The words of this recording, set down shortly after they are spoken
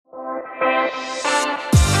Hey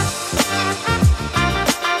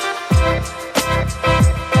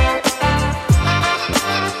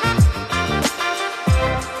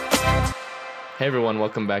everyone,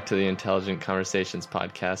 welcome back to the Intelligent Conversations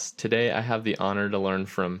podcast. Today I have the honor to learn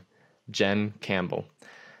from Jen Campbell.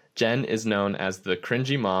 Jen is known as the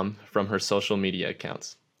Cringey mom from her social media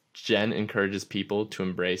accounts. Jen encourages people to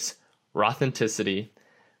embrace Rawthenticity,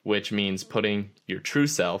 which means putting your true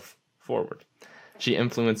self forward. She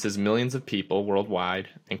influences millions of people worldwide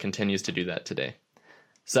and continues to do that today.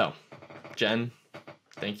 So, Jen,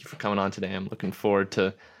 thank you for coming on today. I'm looking forward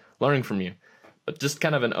to learning from you. But just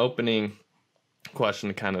kind of an opening question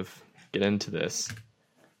to kind of get into this.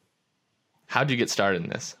 How'd you get started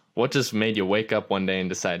in this? What just made you wake up one day and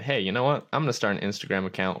decide, hey, you know what? I'm going to start an Instagram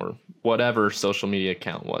account or whatever social media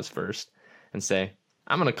account was first and say,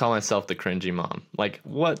 I'm going to call myself the Cringey mom. Like,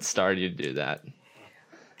 what started you to do that?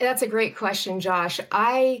 That's a great question, Josh.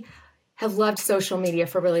 I have loved social media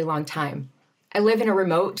for a really long time. I live in a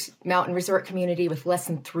remote mountain resort community with less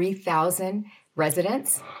than 3,000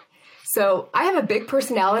 residents. So I have a big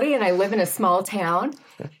personality and I live in a small town,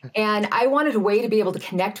 and I wanted a way to be able to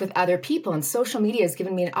connect with other people, and social media has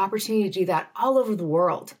given me an opportunity to do that all over the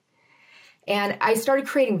world. And I started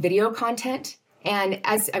creating video content, and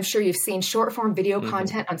as I'm sure you've seen, short form video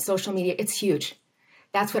content on social media, it's huge.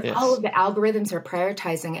 That's what all of the algorithms are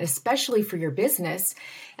prioritizing, and especially for your business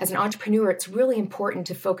as an entrepreneur, it's really important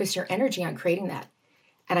to focus your energy on creating that.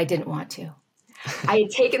 And I didn't want to. I had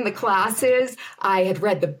taken the classes, I had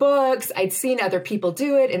read the books, I'd seen other people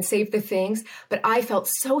do it and save the things, but I felt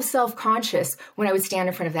so self-conscious when I would stand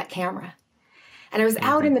in front of that camera. And I was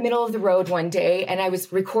out in the middle of the road one day and I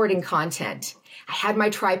was recording content. I had my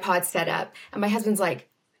tripod set up and my husband's like,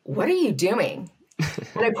 "What are you doing?"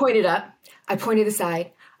 And I pointed up, I pointed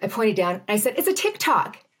aside, I pointed down, and I said, "It's a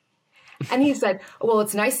TikTok." And he said, "Well,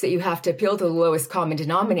 it's nice that you have to appeal to the lowest common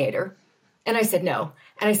denominator." And I said, "No."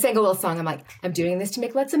 And I sang a little song. I'm like, "I'm doing this to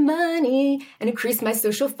make lots of money and increase my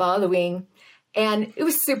social following." And it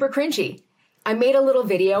was super cringy. I made a little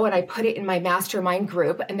video and I put it in my mastermind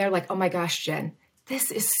group. And they're like, "Oh my gosh, Jen,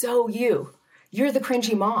 this is so you. You're the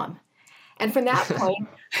Cringey mom." And from that point,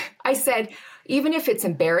 I said, even if it's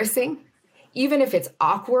embarrassing, even if it's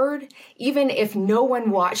awkward, even if no one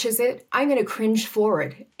watches it, I'm going to cringe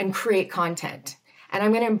forward and create content. And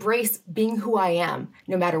I'm going to embrace being who I am,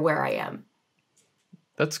 no matter where I am.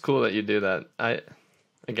 That's cool that you do that. I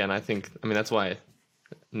think that's why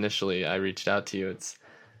initially I reached out to you. It's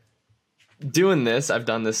doing this. I've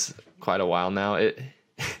done this quite a while now. It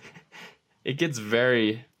gets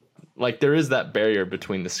very, like, there is that barrier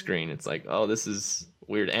between the screen. It's like, oh, this is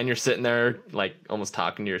weird. And you're sitting there like almost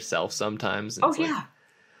talking to yourself sometimes. And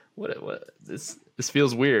what this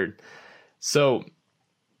feels weird. So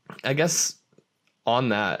I guess on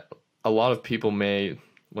that, a lot of people may,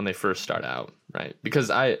 when they first start out, right? Because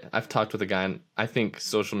I've talked with a guy, and I think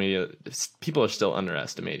social media, people are still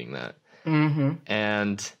underestimating that.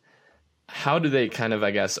 And how do they kind of,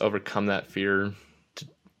 I guess, overcome that fear to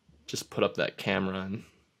just put up that camera and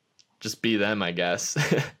just be them, I guess?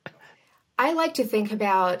 I like to think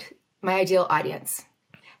about my ideal audience.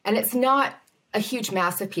 And it's not a huge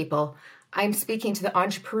mass of people. I'm speaking to the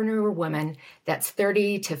entrepreneur woman that's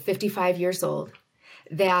 30 to 55 years old,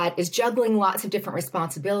 that is juggling lots of different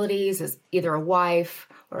responsibilities as either a wife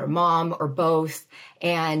or a mom or both,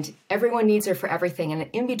 and everyone needs her for everything. And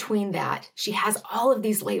in between that, she has all of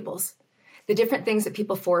these labels, the different things that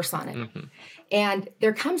people force on it. And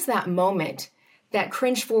there comes that moment, that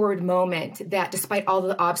cringe forward moment, that despite all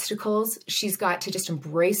the obstacles, she's got to just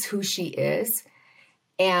embrace who she is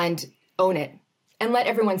and own it and let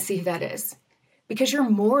everyone see who that is. Because you're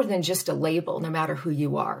more than just a label, no matter who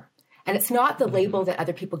you are. And it's not the label that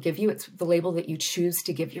other people give you. It's the label that you choose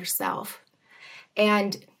to give yourself.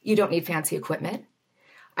 And you don't need fancy equipment.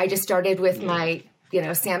 I just started with my,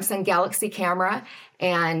 Samsung Galaxy camera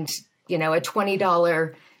and, a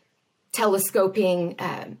 $20 telescoping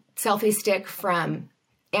selfie stick from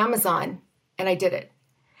Amazon. And I did it.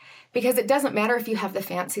 Because it doesn't matter if you have the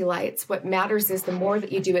fancy lights. What matters is the more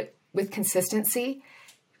that you do it with consistency,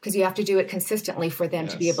 because you have to do it consistently for them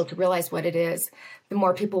to be able to realize what it is, the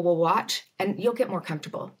more people will watch and you'll get more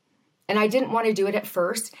comfortable. And I didn't want to do it at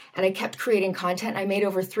first, and I kept creating content. I made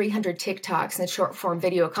over 300 TikToks and short form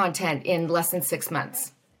video content in less than 6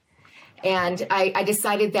 months. And I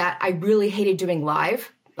decided that I really hated doing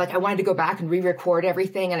live. Like, I wanted to go back and re-record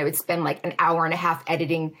everything, and I would spend like an hour and a half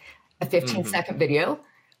editing a 15-second video,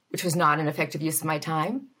 which was not an effective use of my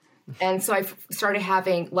time. And so I started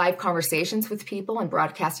having live conversations with people and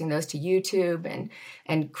broadcasting those to YouTube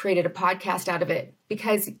and created a podcast out of it,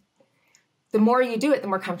 because the more you do it, the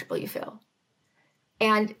more comfortable you feel.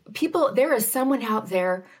 And there is someone out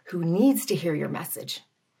there who needs to hear your message,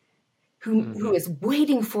 who is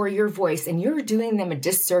waiting for your voice, and you're doing them a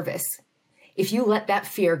disservice if you let that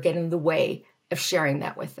fear get in the way of sharing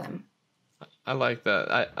that with them. I like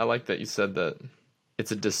that. I like that you said that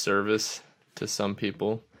it's a disservice to some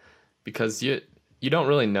people, because you don't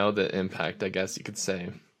really know the impact, I guess you could say,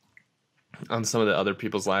 on some of the other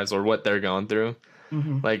people's lives or what they're going through.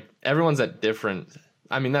 Like, everyone's at different,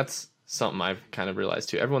 I mean, that's something I've kind of realized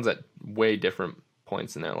too. Everyone's at way different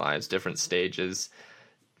points in their lives, different stages.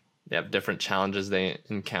 They have different challenges they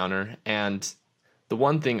encounter. And the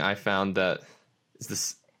one thing I found that is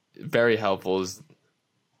this very helpful is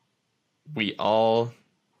we all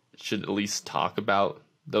should at least talk about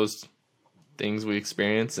those things we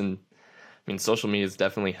experience. And I mean, social media has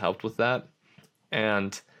definitely helped with that.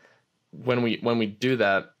 And when we do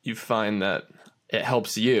that, you find that it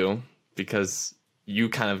helps you, because you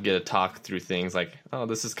kind of get to talk through things like, oh,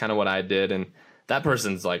 this is kind of what I did. And that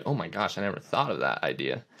person's like, oh my gosh, I never thought of that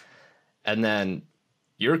idea. And then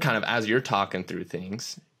you're kind of, as you're talking through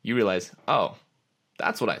things, you realize, oh,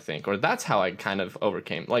 that's what I think, or that's how I kind of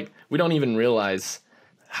overcame. Like, we don't even realize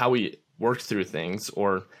how we worked through things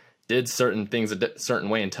or did certain things a certain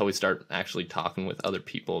way until we start actually talking with other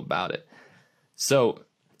people about it. So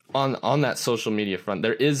on that social media front,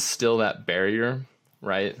 there is still that barrier,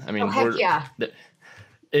 right? I mean,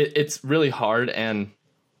 it's really hard. And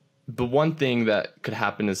the one thing that could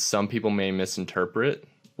happen is some people may misinterpret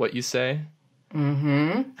what you say.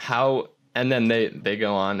 And then they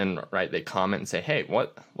go on and they comment and say, hey,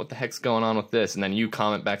 what the heck's going on with this? And then you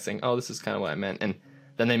comment back saying, oh, this is kind of what I meant. And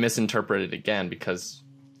then they misinterpret it again because,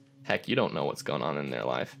 heck, you don't know what's going on in their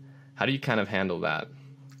life. How do you kind of handle that?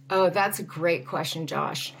 Oh, that's a great question,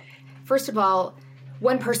 Josh. First of all,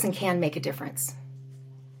 one person can make a difference.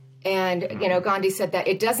 And, Gandhi said that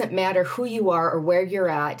it doesn't matter who you are or where you're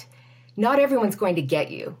at. Not everyone's going to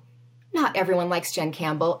get you. Not everyone likes Jen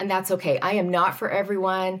Campbell, and that's okay. I am not for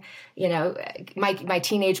everyone. My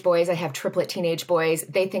teenage boys, I have triplet teenage boys.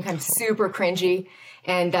 They think I'm super cringy,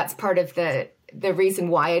 and that's part of the reason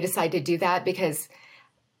why I decided to do that, because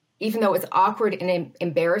even though it's awkward and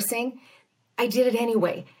embarrassing, I did it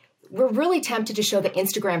anyway. We're really tempted to show the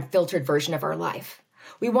Instagram filtered version of our life.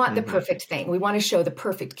 We want the perfect thing. We want to show the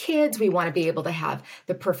perfect kids. We want to be able to have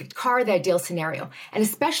the perfect car, the ideal scenario. And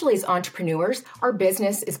especially as entrepreneurs, our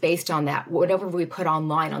business is based on that. Whatever we put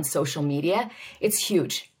online on social media, it's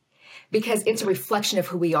huge because it's a reflection of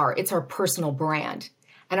who we are. It's our personal brand.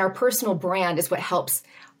 And our personal brand is what helps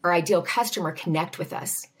our ideal customer connect with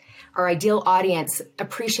us. Our ideal audience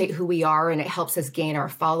appreciate who we are, and it helps us gain our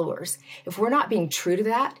followers. If we're not being true to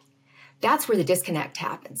that, that's where the disconnect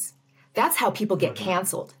happens. That's how people get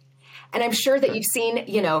canceled. And I'm sure that you've seen,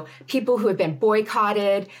 people who have been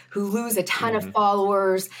boycotted, who lose a ton of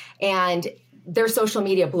followers, and their social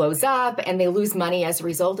media blows up and they lose money as a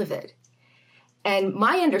result of it. And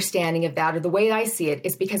my understanding of that, or the way I see it,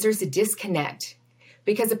 is because there's a disconnect.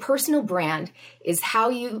 Because a personal brand is how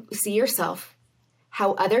you see yourself,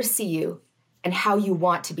 how others see you, and how you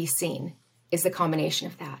want to be seen is the combination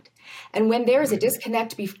of that. And when there's a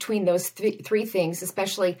disconnect between those three things,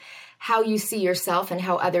 especially how you see yourself and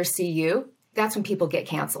how others see you, that's when people get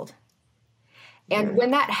canceled. And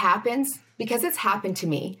when that happens, because it's happened to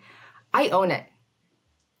me, I own it.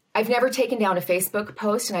 I've never taken down a Facebook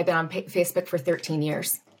post, and I've been on Facebook for 13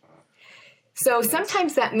 years. So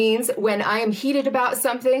sometimes that means when I am heated about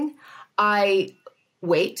something, I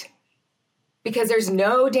wait, because there's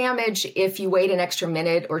no damage if you wait an extra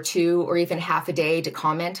minute or two or even half a day to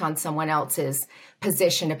comment on someone else's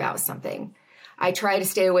position about something. I try to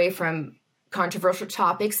stay away from controversial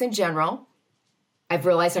topics in general. I've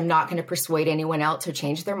realized I'm not going to persuade anyone else to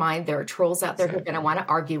change their mind. There are trolls out there who are going to want to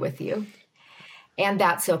argue with you. And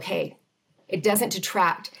that's okay. It doesn't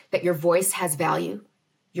detract that your voice has value,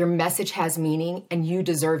 your message has meaning, and you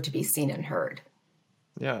deserve to be seen and heard.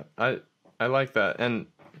 Yeah, I like that. And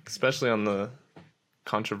especially on the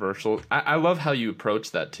controversial, I love how you approach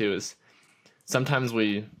that too, is sometimes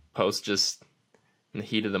we post just in the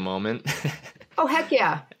heat of the moment. Oh, heck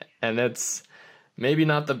yeah. And it's maybe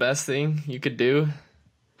not the best thing you could do,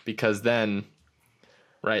 because then,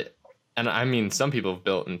 right, and I mean, some people have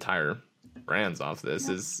built entire brands off this.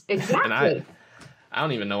 Exactly. And I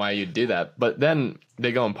don't even know why you'd do that. But then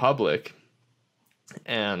they go in public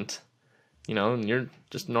and, you're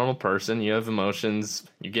just a normal person. You have emotions.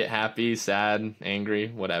 You get happy, sad, angry,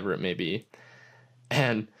 whatever it may be.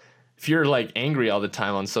 And if you're angry all the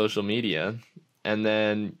time on social media, and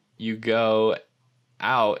then you go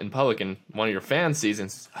out in public and one of your fans sees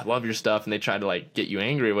and says, I love your stuff, and they try to get you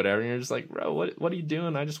angry or whatever, and you're just like, bro, what are you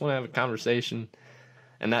doing? I just want to have a conversation.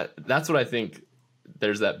 And that's what I think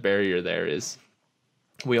there's that barrier there is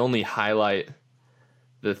we only highlight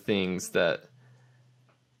the things that,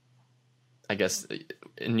 I guess,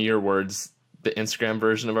 in your words, the Instagram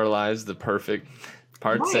version of our lives, the perfect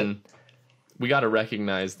parts. Right. And we got to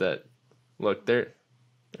recognize that, look, they're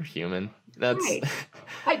human. That's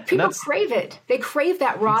right. People crave it. They crave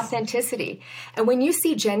that raw authenticity. And when you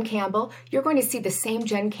see Jen Campbell, you're going to see the same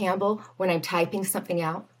Jen Campbell when I'm typing something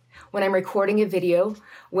out, when I'm recording a video,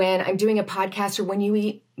 when I'm doing a podcast, or when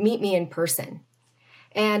you meet me in person.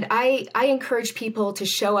 And I encourage people to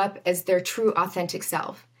show up as their true, authentic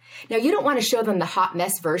self. Now, you don't want to show them the hot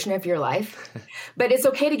mess version of your life, but it's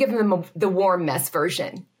okay to give them the warm mess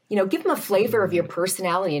version. Give them a flavor of your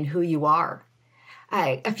personality and who you are.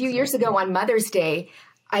 A few years ago on Mother's Day,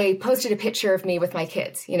 I posted a picture of me with my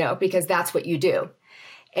kids, because that's what you do.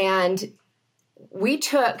 And we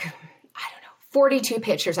took, 42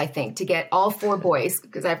 pictures, I think, to get all 4 boys,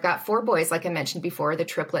 because I've got 4 boys, like I mentioned before, the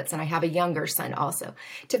triplets, and I have a younger son also,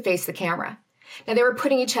 to face the camera. Now, they were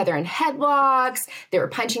putting each other in headlocks, they were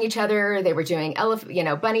punching each other, they were doing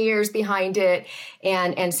bunny ears behind it,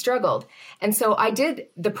 and struggled. And so I did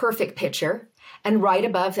the perfect picture, and right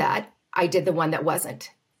above that, I did the one that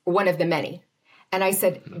wasn't, one of the many. And I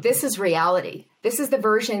said, this is reality. This is the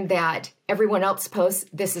version that everyone else posts.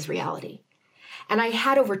 This is reality. And I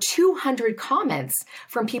had over 200 comments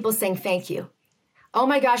from people saying, thank you. Oh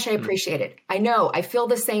my gosh, I appreciate it. I know, I feel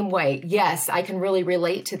the same way. Yes, I can really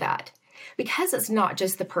relate to that. Because it's not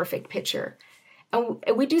just the perfect picture. And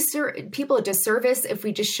we do people a disservice if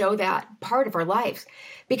we just show that part of our lives,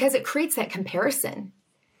 because it creates that comparison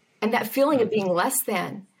and that feeling of being less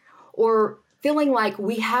than, or feeling like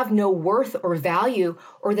we have no worth or value,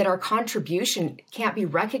 or that our contribution can't be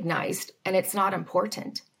recognized and it's not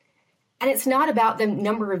important. And it's not about the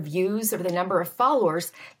number of views or the number of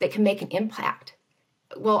followers that can make an impact.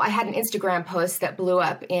 Well, I had an Instagram post that blew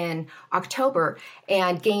up in October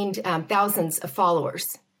and gained thousands of followers.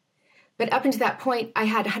 But up until that point, I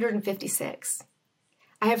had 156.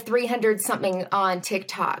 I have 300 something on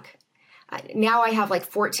TikTok. Now I have like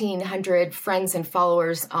 1,400 friends and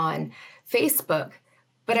followers on Facebook.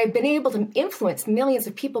 But I've been able to influence millions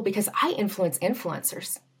of people because I influence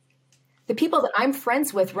influencers. The people that I'm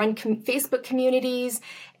friends with run Facebook communities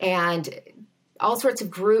and all sorts of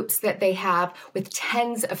groups that they have with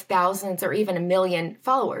tens of thousands or even 1 million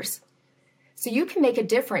followers. So you can make a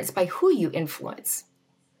difference by who you influence,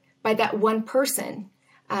 by that one person.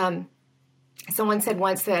 Someone said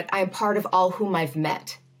once that I'm part of all whom I've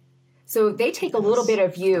met. So they take a little bit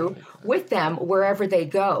of you with them wherever they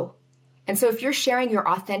go. And so if you're sharing your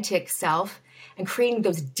authentic self and creating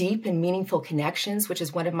those deep and meaningful connections, which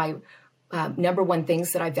is one of my number one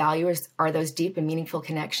things that I value are those deep and meaningful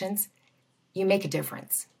connections, you make a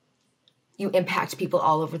difference. You impact people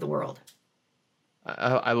all over the world.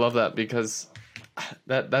 I love that, because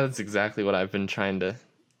that is exactly what I've been trying to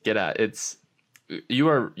get at. It's you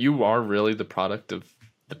are really the product of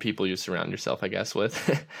the people you surround yourself, I guess,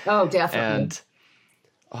 with. Oh, definitely. And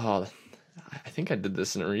I think I did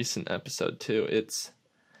this in a recent episode too.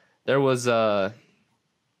 There was a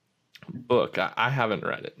book. I haven't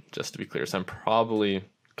read it, just to be clear, so I'm probably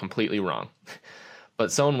completely wrong.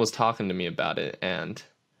 But someone was talking to me about it, and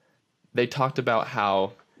they talked about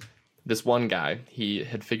how this one guy, he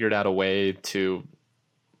had figured out a way to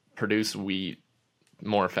produce wheat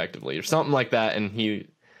more effectively or something like that, and he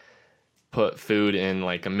put food in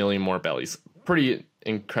like 1 million more bellies. Pretty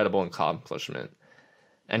incredible accomplishment.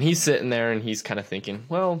 And he's sitting there and he's kind of thinking,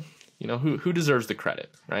 well, who deserves the credit,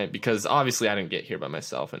 right? Because obviously I didn't get here by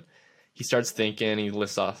myself. And he starts thinking, he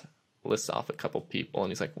lists off a couple people, and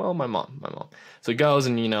he's like, well, my mom. So he goes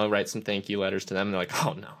and, writes some thank you letters to them. And they're like,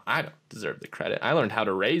 oh no, I don't deserve the credit. I learned how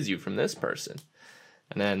to raise you from this person.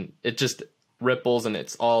 And then it just ripples, and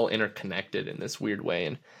it's all interconnected in this weird way.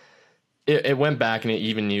 And it went back, and it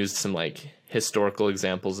even used some like historical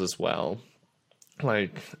examples as well.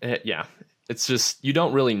 It's just, you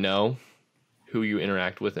don't really know who you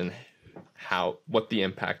interact with and what the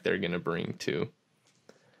impact they're going to bring to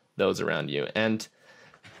those around you. And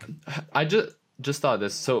I just thought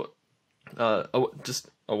this. So, just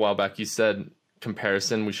a while back, you said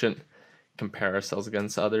comparison. We shouldn't compare ourselves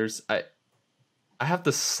against others. I have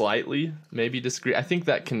to slightly maybe disagree. I think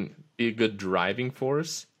that can be a good driving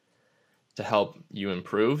force to help you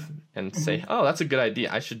improve and say, oh, that's a good idea.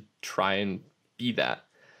 I should try and be that.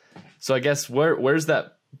 So I guess where's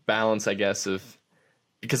that balance, I guess,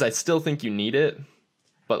 because I still think you need it,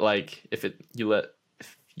 but like if you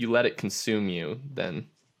let it consume you, then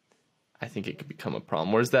I think it could become a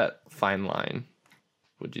problem. Where's that fine line,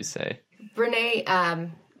 would you say?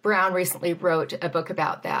 Brene, Brown recently wrote a book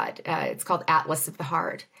about that. It's called Atlas of the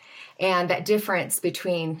Heart. And that difference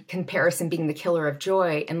between comparison being the killer of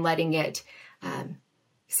joy and letting it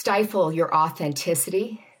stifle your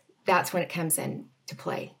authenticity, that's when it comes into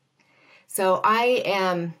play. So I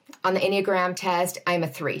am, on the Enneagram test, I'm a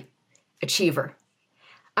 3, achiever.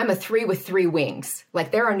 I'm a 3 with 3 wings.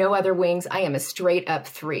 Like there are no other wings. I am a straight up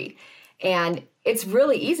 3. And it's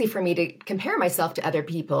really easy for me to compare myself to other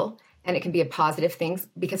people. And it can be a positive thing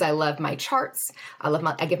because I love my charts.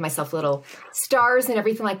 I give myself little stars and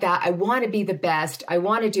everything like that. I want to be the best. I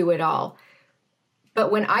want to do it all.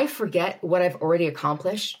 But when I forget what I've already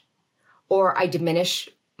accomplished or I diminish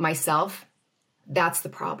myself, that's the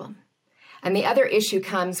problem. And the other issue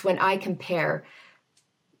comes when I compare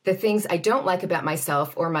the things I don't like about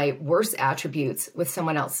myself or my worst attributes with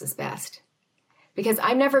someone else's best. Because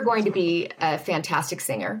I'm never going to be a fantastic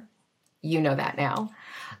singer. You know that now.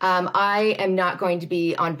 I am not going to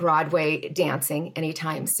be on Broadway dancing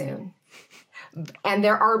anytime soon. And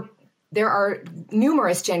there are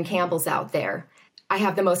numerous Jen Campbells out there. I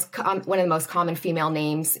have one of the most common female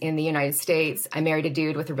names in the United States. I married a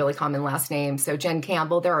dude with a really common last name. So Jen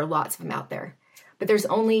Campbell, there are lots of them out there. But there's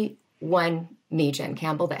only one me, Jen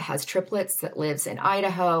Campbell, that has triplets, that lives in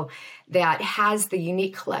Idaho, that has the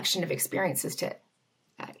unique collection of experiences to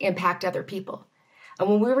impact other people. And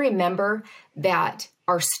when we remember that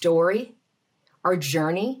our story, our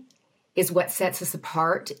journey is what sets us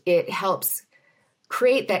apart, it helps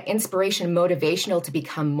create that inspiration, motivational to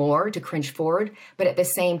become more, to cringe forward. But at the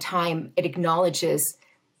same time, it acknowledges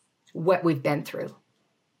what we've been through,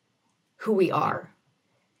 who we are.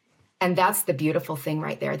 And that's the beautiful thing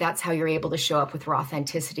right there. That's how you're able to show up with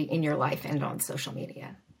Rawthenticity in your life and on social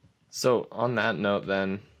media. So on that note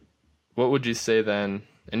then, what would you say then,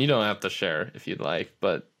 and you don't have to share if you'd like,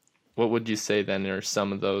 but what would you say then are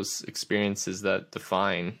some of those experiences that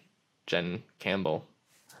define Jen Campbell?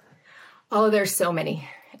 Oh, there's so many.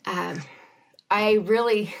 When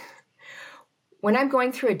I'm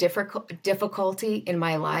going through a difficulty in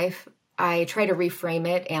my life, I try to reframe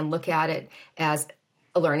it and look at it as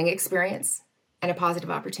a learning experience and a positive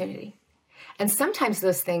opportunity. And sometimes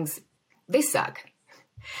those things, they suck.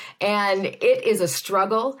 And it is a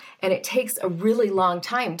struggle, and it takes a really long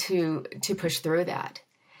time to push through that.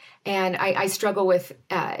 And I struggle with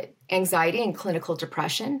anxiety and clinical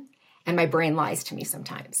depression, and my brain lies to me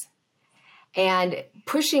sometimes. And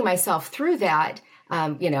pushing myself through that,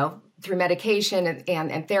 through medication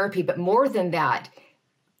and therapy, but more than that,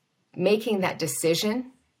 making that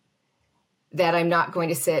decision that I'm not going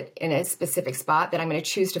to sit in a specific spot, that I'm going to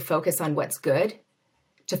choose to focus on what's good,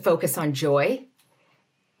 to focus on joy.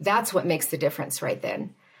 That's what makes the difference right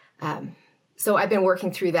then. So I've been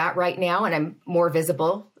working through that right now, and I'm more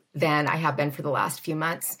visible than I have been for the last few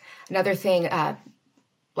months. Another thing,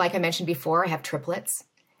 like I mentioned before, I have triplets.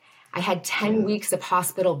 I had 10 weeks of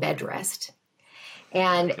hospital bed rest.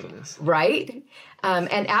 And right.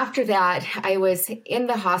 And after that, I was in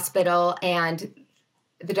the hospital, and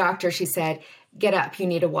the doctor, she said, "Get up, you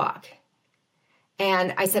need a walk."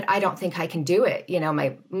 And I said, "I don't think I can do it.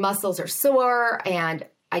 My muscles are sore and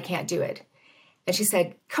I can't do it." And she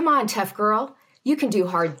said, "Come on, tough girl, you can do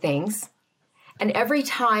hard things." And every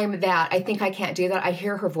time that I think I can't do that, I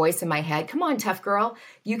hear her voice in my head, "Come on, tough girl,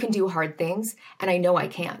 you can do hard things." And I know I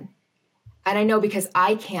can. And I know because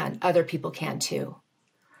I can, other people can too.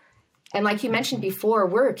 And like you mentioned before,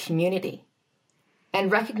 we're a community.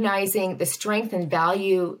 And recognizing the strength and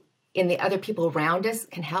value in the other people around us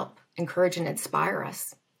can help encourage and inspire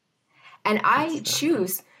us. And I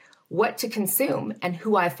choose what to consume and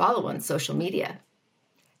who I follow on social media.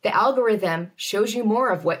 The algorithm shows you more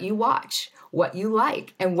of what you watch, what you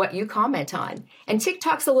like, and what you comment on. And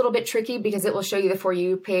TikTok's a little bit tricky because it will show you the For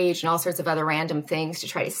You page and all sorts of other random things to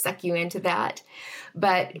try to suck you into that.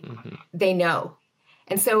 But they know.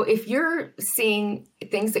 And so if you're seeing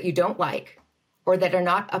things that you don't like or that are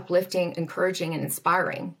not uplifting, encouraging, and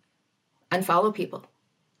inspiring, unfollow people.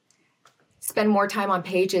 Spend more time on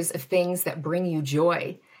pages of things that bring you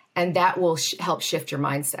joy, and that will help shift your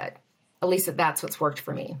mindset. At least that's what's worked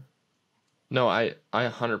for me. No, I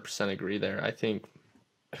 100% agree there. I think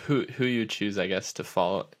who you choose, I guess, to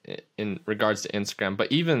follow in regards to Instagram,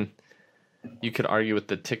 but even you could argue with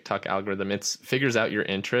the TikTok algorithm, it figures out your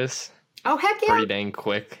interests. Oh, heck yeah. Pretty dang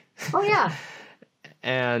quick. Oh, yeah.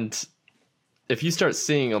 And if you start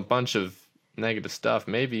seeing a bunch of negative stuff,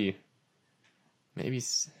 maybe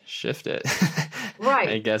shift it. Right.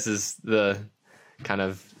 I guess is the kind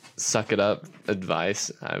of suck it up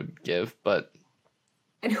advice I would give.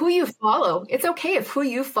 And who you follow, it's okay if who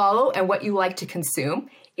you follow and what you like to consume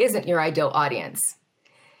isn't your ideal audience.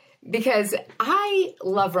 because I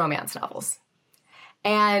love romance novels.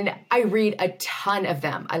 And I read a ton of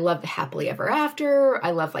them. I love the happily ever after. I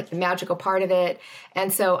love like the magical part of it.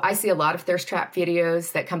 And so I see a lot of thirst trap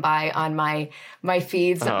videos that come by on my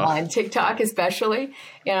feeds on TikTok, especially.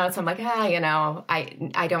 So I'm like,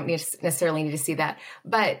 I don't necessarily need to see that.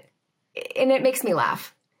 And it makes me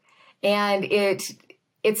laugh. And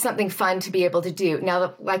it's something fun to be able to do.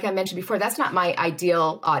 Now, like I mentioned before, that's not my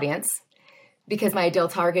ideal audience, because my ideal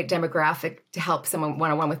target demographic to help someone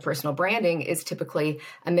one-on-one with personal branding is typically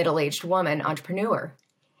a middle-aged woman entrepreneur.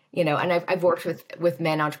 And I've worked with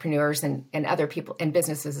men entrepreneurs and other people in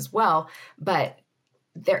businesses as well, but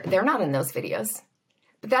they're not in those videos.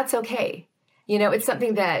 But that's okay. It's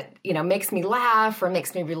something that, makes me laugh or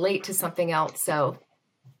makes me relate to something else. So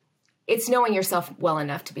it's knowing yourself well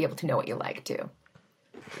enough to be able to know what you like too.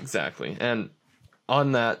 Exactly. And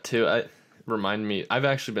on that too, I've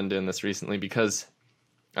actually been doing this recently because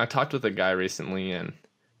I talked with a guy recently, and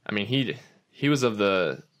I mean, he was of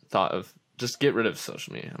the thought of just get rid of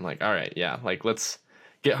social media. I'm like, all right, yeah, like let's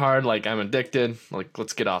get hard. Like I'm addicted. Like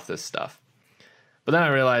let's get off this stuff. But then I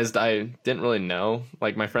realized I didn't really know.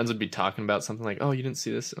 Like my friends would be talking about something like, oh, you didn't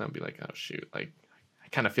see this? And I'd be like, oh shoot. Like I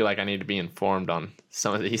kind of feel like I need to be informed on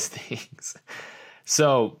some of these things.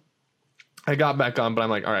 So I got back on, but I'm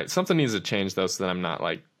like, all right, something needs to change though, so that I'm not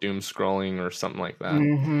like doom scrolling or something like that.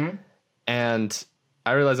 Mm-hmm. And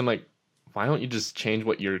I realized, I'm like, why don't you just change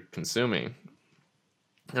what you're consuming?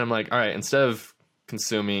 And I'm like, all right, instead of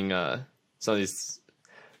consuming some of these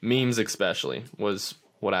memes, especially, was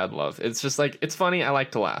what I'd love. It's just like, it's funny, I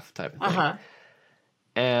like to laugh type of thing. Uh-huh.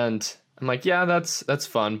 And I'm like, yeah, that's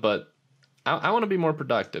fun, but I want to be more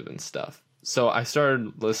productive and stuff. So I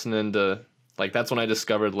started listening to, like, that's when I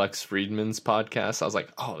discovered Lex Friedman's podcast. I was like,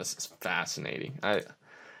 oh, this is fascinating.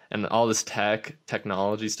 And all this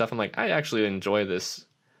technology stuff. I'm like, I actually enjoy this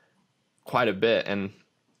quite a bit. And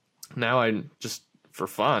now I just, for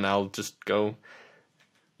fun, I'll just go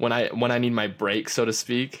when I need my break, so to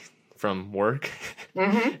speak, from work.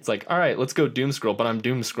 Mm-hmm. It's like, all right, let's go doom scroll. But I'm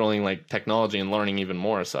doom scrolling like technology and learning even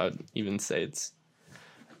more. So I'd even say it's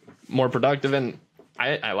more productive, and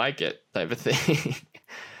I like it type of thing.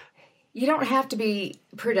 You don't have to be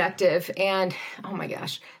productive. And oh my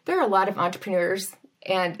gosh, there are a lot of entrepreneurs,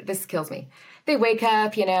 and this kills me. They wake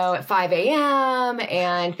up, at 5 a.m.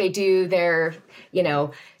 and they do their,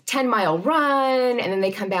 10-mile run, and then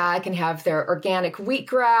they come back and have their organic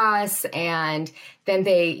wheatgrass, and then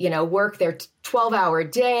they, work their 12-hour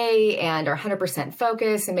day and are 100%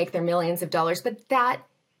 focused and make their millions of dollars. But that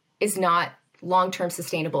is not long-term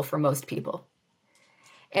sustainable for most people.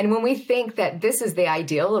 And when we think that this is the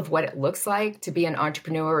ideal of what it looks like to be an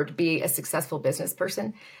entrepreneur or to be a successful business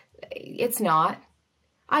person, it's not.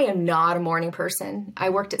 I am not a morning person. I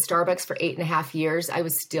worked at Starbucks for 8.5 years. I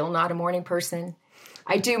was still not a morning person.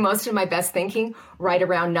 I do most of my best thinking right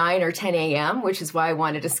around 9 or 10 a.m., which is why I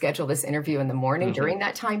wanted to schedule this interview in the morning during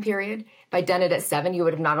that time period. If I'd done it at 7, you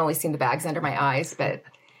would have not only seen the bags under my eyes, but,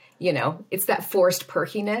 it's that forced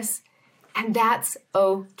perkiness. And that's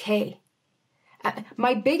okay.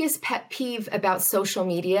 My biggest pet peeve about social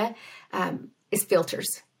media is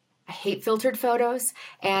filters. I hate filtered photos,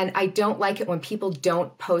 and I don't like it when people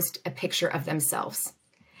don't post a picture of themselves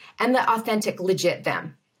and the authentic, legit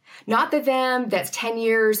them. Not the them that's 10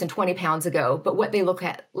 years and 20 pounds ago, but what they look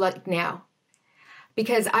like now.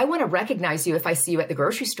 Because I want to recognize you if I see you at the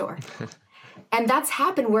grocery store. And that's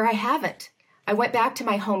happened where I haven't. I went back to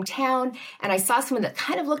my hometown and I saw someone that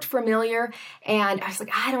kind of looked familiar, and I was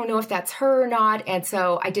like, I don't know if that's her or not. And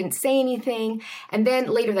so I didn't say anything. And then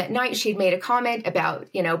later that night, she'd made a comment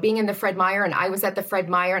about, being in the Fred Meyer, and I was at the Fred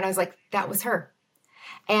Meyer, and I was like, that was her.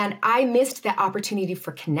 And I missed that opportunity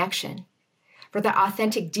for connection, for the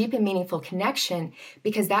authentic, deep and meaningful connection,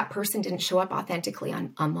 because that person didn't show up authentically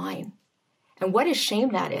online. And what a shame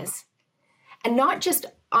that is. And not just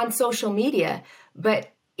on social media,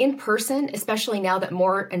 but in person, especially now that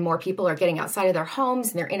more and more people are getting outside of their homes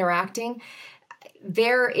and they're interacting,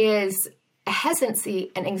 there is a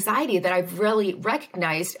hesitancy and anxiety that I've really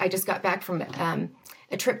recognized. I just got back from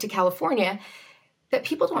a trip to California, that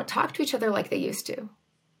people don't talk to each other like they used to.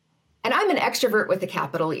 And I'm an extrovert with a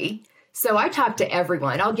capital E, so I talk to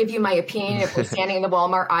everyone. I'll give you my opinion if we're standing in the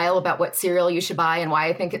Walmart aisle about what cereal you should buy and why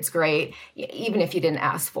I think it's great, even if you didn't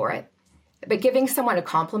ask for it. But giving someone a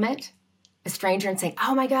compliment, a stranger, and saying,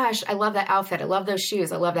 oh my gosh, I love that outfit. I love those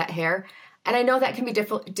shoes. I love that hair. And I know that can be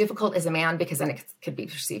difficult as a man, because then it could be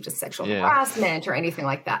perceived as sexual harassment or anything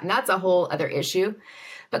like that. And that's a whole other issue.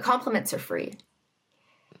 But compliments are free.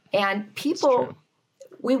 And people,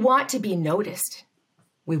 we want to be noticed.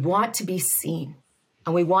 We want to be seen.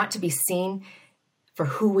 And we want to be seen for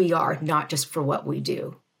who we are, not just for what we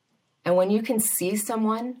do. And when you can see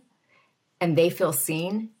someone and they feel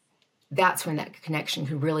seen, that's when that connection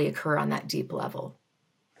can really occur on that deep level.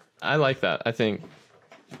 I like that. I think,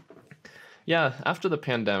 yeah, after the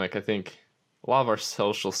pandemic, I think a lot of our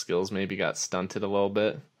social skills maybe got stunted a little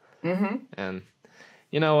bit. Mm-hmm. And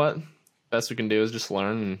you know what? Best we can do is just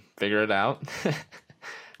learn and figure it out.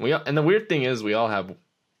 And the weird thing is we all have,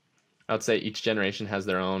 I would say each generation has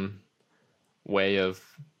their own way of,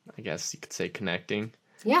 I guess you could say, connecting.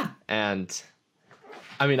 Yeah. And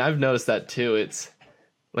I mean, I've noticed that too. It's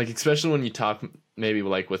like, especially when you talk maybe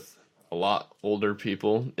like with a lot older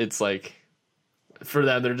people, it's like for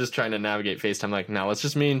them, they're just trying to navigate FaceTime. Like, now let's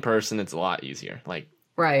just meet in person. It's a lot easier. Like,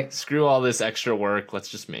 right. Screw all this extra work. Let's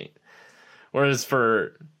just meet. Whereas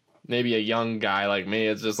for maybe a young guy like me,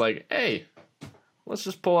 it's just like, hey, let's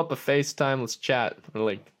just pull up a FaceTime. Let's chat. Or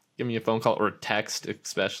like, give me a phone call or text,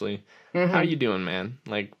 especially. Mm-hmm. How are you doing, man?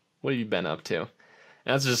 Like, what have you been up to? And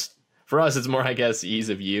that's just, for us, it's more, I guess, ease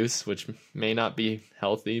of use, which may not be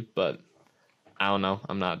healthy, but I don't know.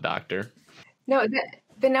 I'm not a doctor. No,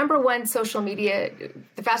 the number one social media,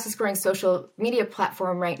 the fastest growing social media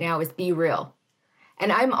platform right now is Be Real.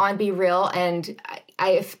 And I'm on Be Real, and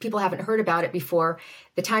if people haven't heard about it before,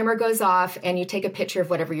 the timer goes off and you take a picture of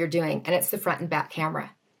whatever you're doing, and it's the front and back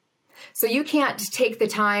camera. So you can't take the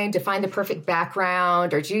time to find the perfect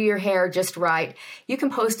background or do your hair just right. You can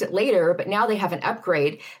post it later, but now they have an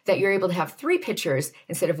upgrade that you're able to have 3 pictures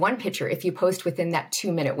instead of 1 picture if you post within that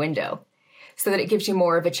 2-minute window, so that it gives you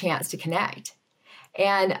more of a chance to connect.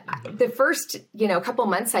 And the first, couple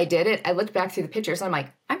months I did it, I looked back through the pictures and I'm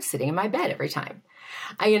like, I'm sitting in my bed every time.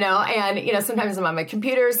 Sometimes I'm on my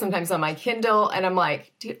computer, sometimes on my Kindle, and I'm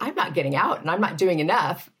like, dude, I'm not getting out and I'm not doing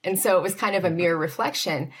enough. And so it was kind of a mirror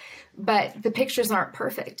reflection, but the pictures aren't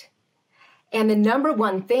perfect. And the number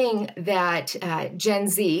one thing that Gen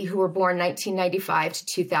Z, who were born 1995 to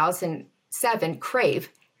 2007, crave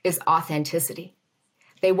is authenticity.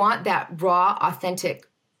 They want that raw,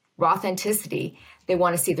 authenticity. They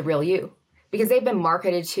want to see the real you because they've been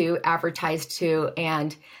marketed to, advertised to,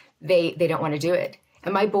 and they don't want to do it.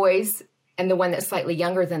 And my boys, and the one that's slightly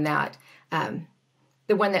younger than that,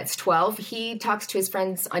 the one that's 12, he talks to his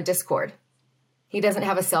friends on Discord. He doesn't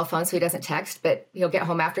have a cell phone, so he doesn't text, but he'll get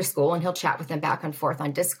home after school and he'll chat with them back and forth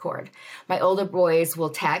on Discord. My older boys will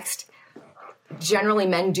text. Generally,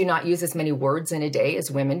 men do not use as many words in a day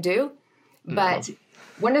as women do. But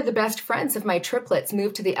one of the best friends of my triplets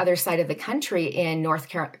moved to the other side of the country in North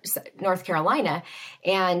Carolina,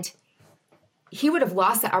 and he would have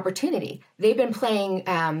lost that opportunity. They've been playing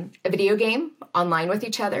a video game online with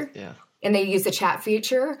each other. Yeah. And they use the chat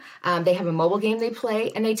feature. They have a mobile game they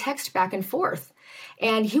play, and they text back and forth.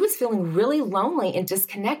 And he was feeling really lonely and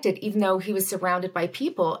disconnected, even though he was surrounded by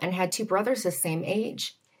people and had 2 brothers the same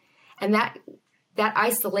age. And that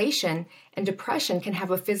isolation and depression can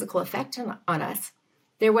have a physical effect on us.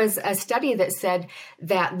 There was a study that said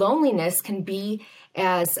that loneliness can be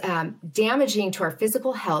as damaging to our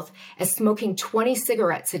physical health as smoking 20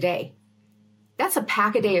 cigarettes a day. That's a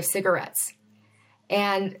pack a day of cigarettes.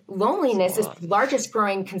 And loneliness is the largest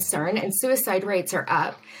growing concern, and suicide rates are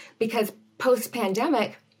up because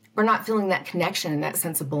post-pandemic, we're not feeling that connection and that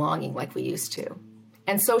sense of belonging like we used to.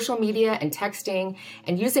 And social media and texting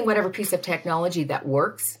and using whatever piece of technology that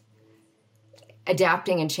works,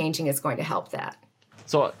 adapting and changing is going to help that.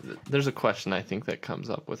 So there's a question I think that comes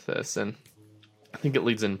up with this, and I think it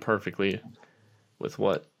leads in perfectly with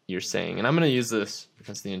what you're saying. And I'm going to use this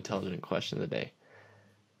as the intelligent question of the day.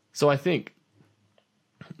 So I think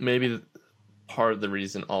maybe part of the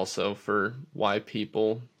reason also for why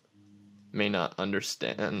people may not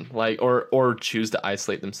understand, or choose to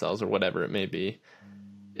isolate themselves or whatever it may be,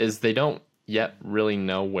 is they don't yet really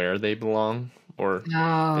know where they belong, or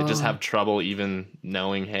they just have trouble even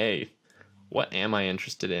knowing, hey, what am I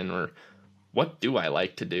interested in, or what do I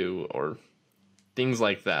like to do, or things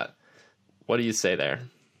like that. What do you say there?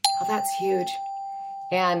 Oh, that's huge.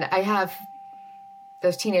 And I have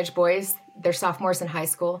those teenage boys, they're sophomores in high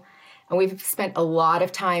school, and we've spent a lot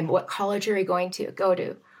of time. What college are you going to go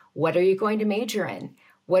to? What are you going to major in?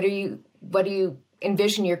 What do you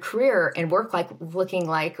envision your career and work looking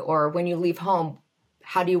like, or when you leave home,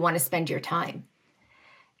 how do you want to spend your time?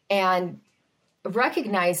 And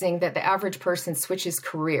recognizing that the average person switches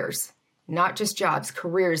careers, not just jobs,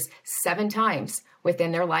 careers 7 times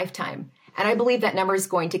within their lifetime. And I believe that number is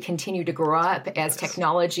going to continue to grow up as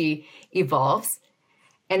technology evolves.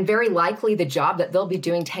 And very likely the job that they'll be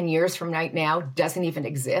doing 10 years from right now doesn't even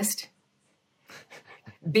exist.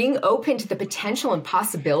 Being open to the potential and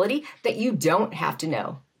possibility that you don't have to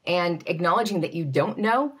know, and acknowledging that you don't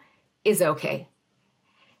know is okay.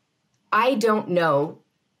 I don't know.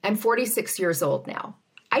 I'm 46 years old now.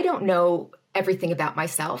 I don't know everything about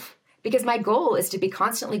myself because my goal is to be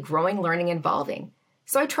constantly growing, learning, and evolving.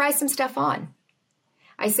 So I try some stuff on.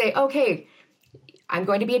 I say, okay, I'm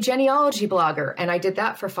going to be a genealogy blogger. And I did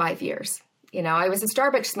that for 5 years. I was a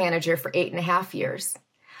Starbucks manager for 8.5 years.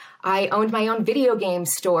 I owned my own video game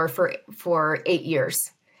store for 8 years.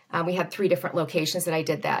 We had 3 different locations that I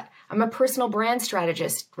did that. I'm a personal brand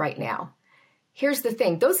strategist right now. Here's the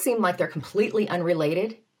thing. Those seem like they're completely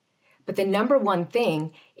unrelated. But the number one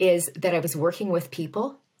thing is that I was working with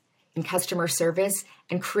people in customer service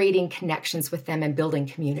and creating connections with them and building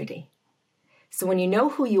community. So when you know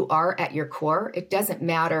who you are at your core, it doesn't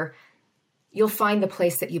matter. You'll find the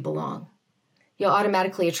place that you belong. You'll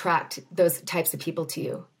automatically attract those types of people to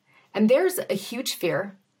you. And there's a huge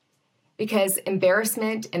fear because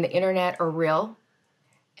embarrassment and the internet are real.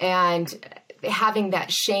 And having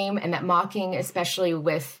that shame and that mocking, especially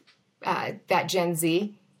with that Gen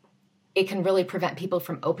Z, it can really prevent people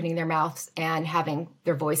from opening their mouths and having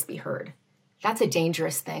their voice be heard. That's a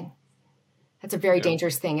dangerous thing. That's a very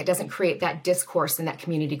dangerous thing. It doesn't create that discourse and that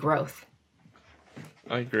community growth.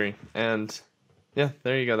 I agree. And yeah,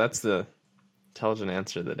 there you go. That's the intelligent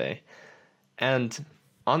answer of the day. And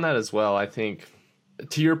on that as well, I think,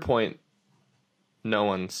 to your point, no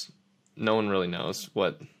one really knows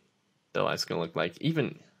what their life's going to look like.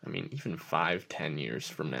 Even 5-10 years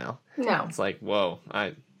from now. No. It's like, whoa,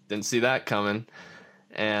 I didn't see that coming.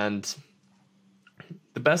 And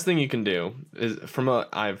the best thing you can do is, from what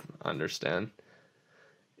I understand,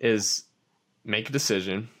 is make a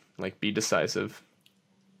decision, like be decisive,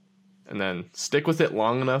 and then stick with it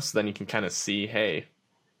long enough so then you can kind of see, hey,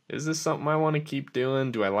 is this something I want to keep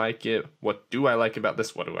doing? Do I like it? What do I like about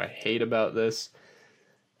this? What do I hate about this?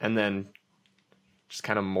 And then just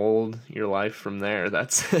kind of mold your life from there.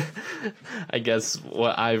 That's, I guess,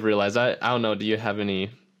 what I've realized. I don't know. Do you have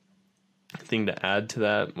anything to add to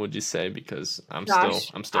that, would you say? Because I'm still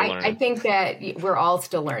learning. I think that we're all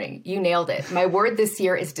still learning. You nailed it. My word this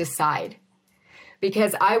year is decide.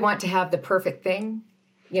 Because I want to have the perfect thing.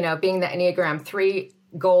 Being the Enneagram 3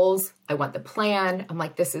 goals, I want the plan. I'm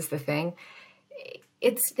like, this is the thing.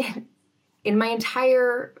 It's in my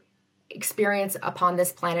entire experience upon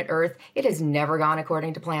this planet Earth, it has never gone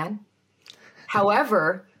according to plan.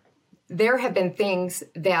 However, there have been things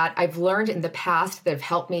that I've learned in the past that have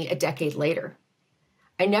helped me a decade later.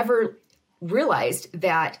 I never realized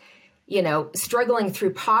that, struggling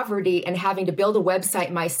through poverty and having to build a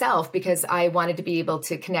website myself because I wanted to be able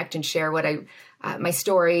to connect and share what my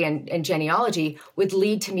story and genealogy would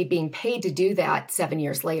lead to me being paid to do that 7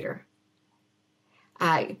 years later.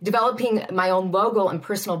 Developing my own logo and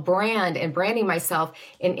personal brand and branding myself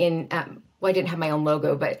I didn't have my own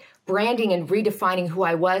logo, but branding and redefining who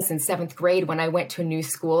I was in 7th grade when I went to a new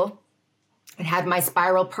school and had my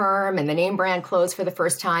spiral perm and the name brand clothes for the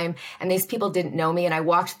first time. And these people didn't know me. And I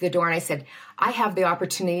walked through the door and I said, I have the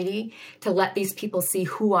opportunity to let these people see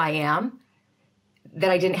who I am,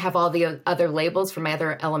 that I didn't have all the other labels from my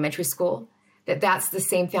other elementary school, that's the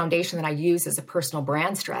same foundation that I use as a personal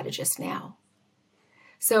brand strategist now.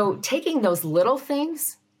 So taking those little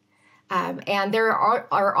things, and there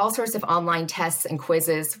are all sorts of online tests and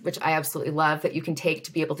quizzes, which I absolutely love, that you can take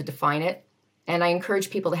to be able to define it. And I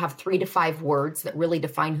encourage people to have 3 to 5 words that really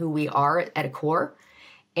define who we are at a core.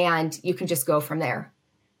 And you can just go from there.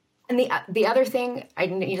 And the other thing,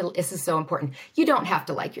 this is so important. You don't have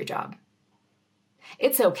to like your job.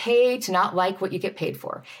 It's okay to not like what you get paid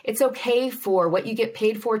for. It's okay for what you get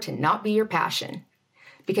paid for to not be your passion,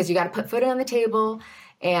 because you got to put food on the table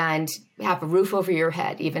and have a roof over your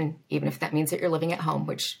head, even if that means that you're living at home,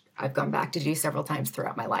 which I've gone back to do several times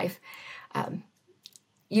throughout my life.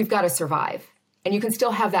 You've got to survive. And you can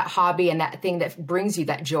still have that hobby and that thing that brings you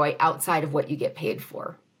that joy outside of what you get paid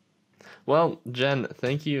for. Well, Jen,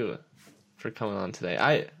 thank you for coming on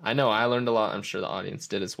today. I know I learned a lot. I'm sure the audience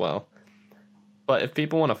did as well. But if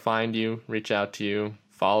people want to find you, reach out to you,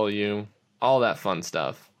 follow you, all that fun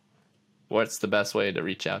stuff, what's the best way to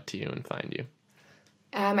reach out to you and find you?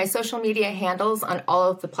 My social media handles on all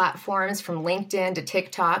of the platforms, from LinkedIn to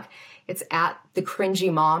TikTok, it's at the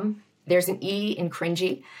Cringey Mom. There's an E in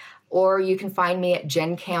Cringey. Or you can find me at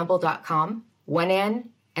jencampbell.com, 1 N,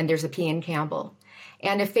 and there's a P in Campbell.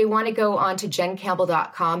 And if they want to go on to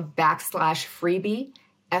jencampbell.com/freebie,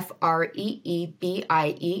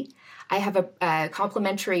 FREEBIE, I have a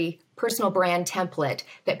complimentary personal brand template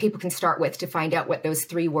that people can start with to find out what those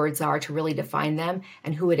 3 words are, to really define them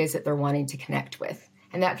and who it is that they're wanting to connect with.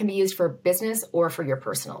 And that can be used for business or for your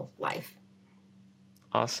personal life.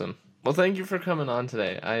 Awesome. Well, thank you for coming on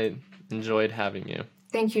today. I enjoyed having you.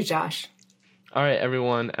 Thank you, Josh. All right,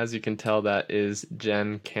 everyone, as you can tell, that is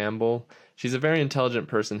Jen Campbell. She's a very intelligent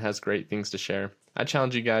person, has great things to share. I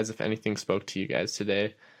challenge you guys, if anything spoke to you guys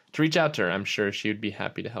today, to reach out to her. I'm sure she would be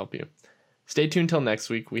happy to help you. Stay tuned till next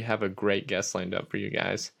week. We have a great guest lined up for you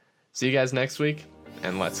guys. See you guys next week,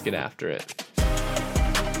 and let's get after it.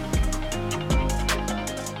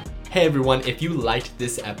 Hey everyone, if you liked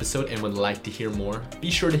this episode and would like to hear more, be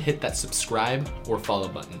sure to hit that subscribe or follow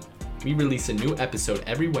button. We release a new episode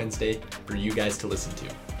every Wednesday for you guys to listen to.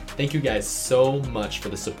 Thank you guys so much for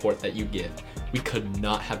the support that you give. We could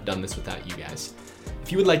not have done this without you guys.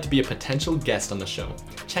 If you would like to be a potential guest on the show,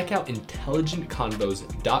 check out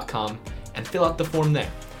intelligentconvos.com and fill out the form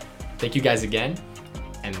there. Thank you guys again,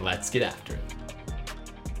 and let's get after it.